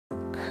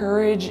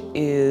Courage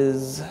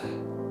is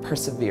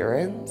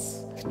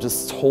perseverance.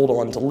 Just hold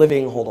on to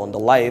living, hold on to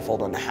life,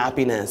 hold on to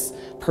happiness,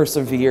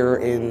 persevere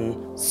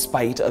in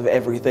spite of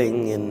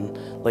everything,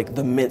 in like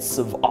the midst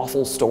of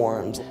awful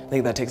storms. I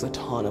think that takes a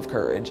ton of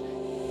courage.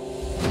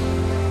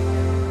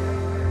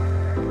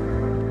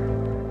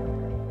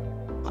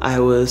 I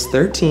was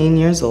 13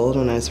 years old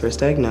when I was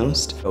first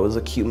diagnosed. It was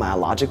acute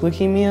myelogic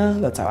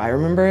leukemia, that's how I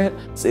remember it.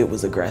 It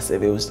was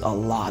aggressive, it was a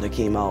lot of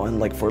chemo and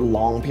like for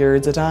long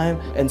periods of time.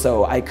 And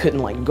so I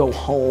couldn't like go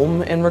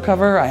home and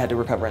recover, I had to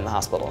recover in the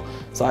hospital.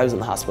 So I was in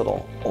the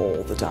hospital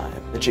all the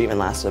time. The treatment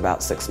lasted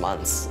about 6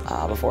 months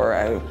before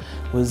I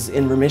was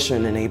in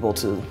remission and able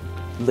to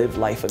live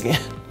life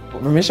again.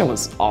 Remission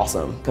was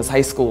awesome because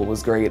high school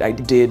was great. I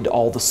did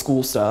all the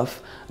school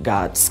stuff,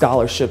 got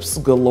scholarships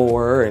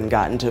galore and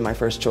got into my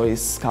first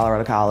choice,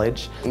 Colorado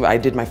College. I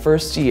did my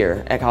first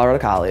year at Colorado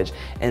College,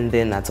 and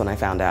then that's when I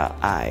found out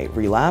I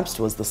relapsed.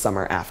 Was the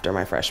summer after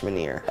my freshman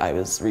year. I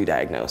was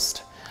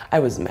re-diagnosed. I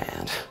was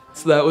mad.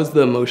 So that was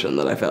the emotion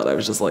that I felt. I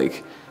was just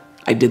like,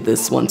 I did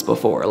this once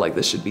before, like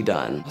this should be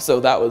done.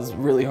 So that was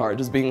really hard,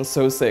 just being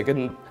so sick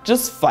and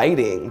just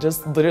fighting,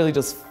 just literally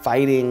just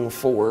fighting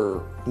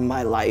for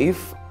my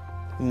life.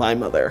 My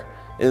mother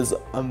is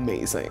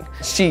amazing.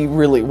 She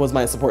really was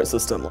my support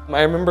system.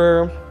 I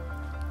remember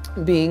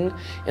being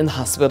in the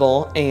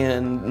hospital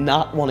and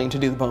not wanting to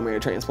do the bone marrow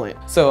transplant.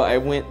 So I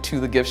went to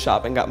the gift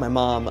shop and got my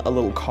mom a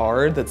little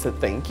card that said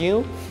thank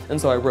you.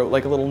 And so I wrote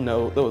like a little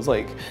note that was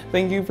like,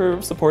 thank you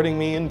for supporting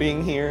me and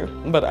being here,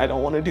 but I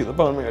don't want to do the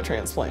bone marrow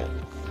transplant.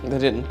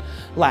 That didn't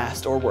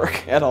last or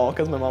work at all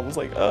because my mom was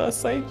like,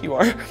 psych, you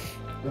are.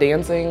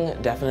 Dancing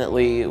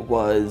definitely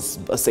was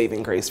a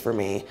saving grace for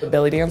me.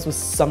 Belly dance was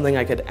something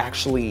I could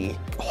actually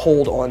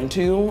hold on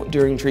to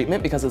during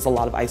treatment because it's a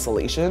lot of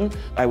isolation.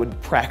 I would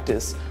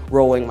practice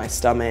rolling my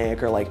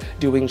stomach or like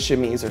doing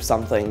shimmies or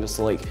something just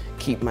to like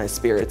keep my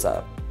spirits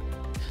up.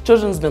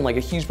 Children's been like a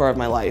huge part of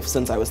my life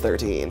since I was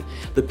 13.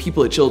 The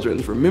people at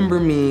Children's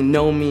remember me,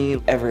 know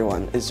me.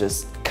 Everyone is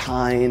just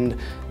kind,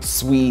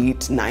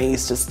 sweet,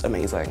 nice, just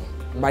amazing.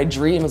 My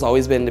dream has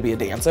always been to be a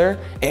dancer,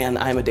 and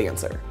I'm a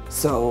dancer.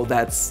 So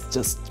that's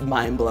just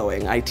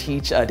mind-blowing. I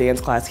teach a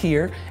dance class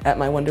here at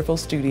my wonderful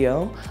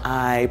studio.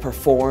 I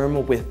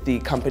perform with the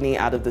company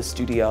out of the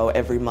studio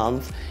every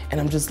month, and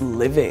I'm just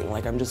living.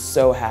 Like, I'm just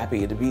so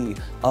happy to be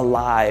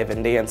alive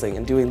and dancing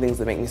and doing things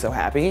that make me so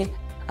happy.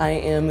 I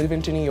am moving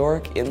to New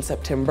York in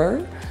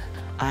September.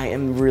 I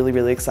am really,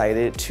 really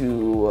excited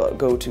to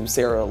go to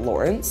Sarah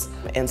Lawrence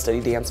and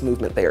study dance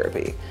movement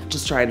therapy.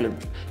 Just trying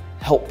to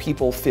help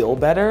people feel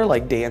better.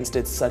 Like, dance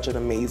did such an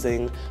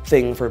amazing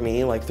thing for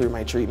me, like through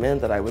my treatment,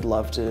 that I would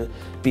love to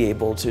be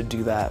able to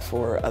do that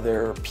for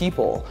other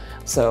people.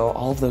 So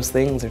all of those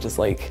things are just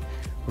like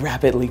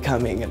rapidly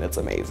coming, and it's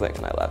amazing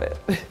and I love it.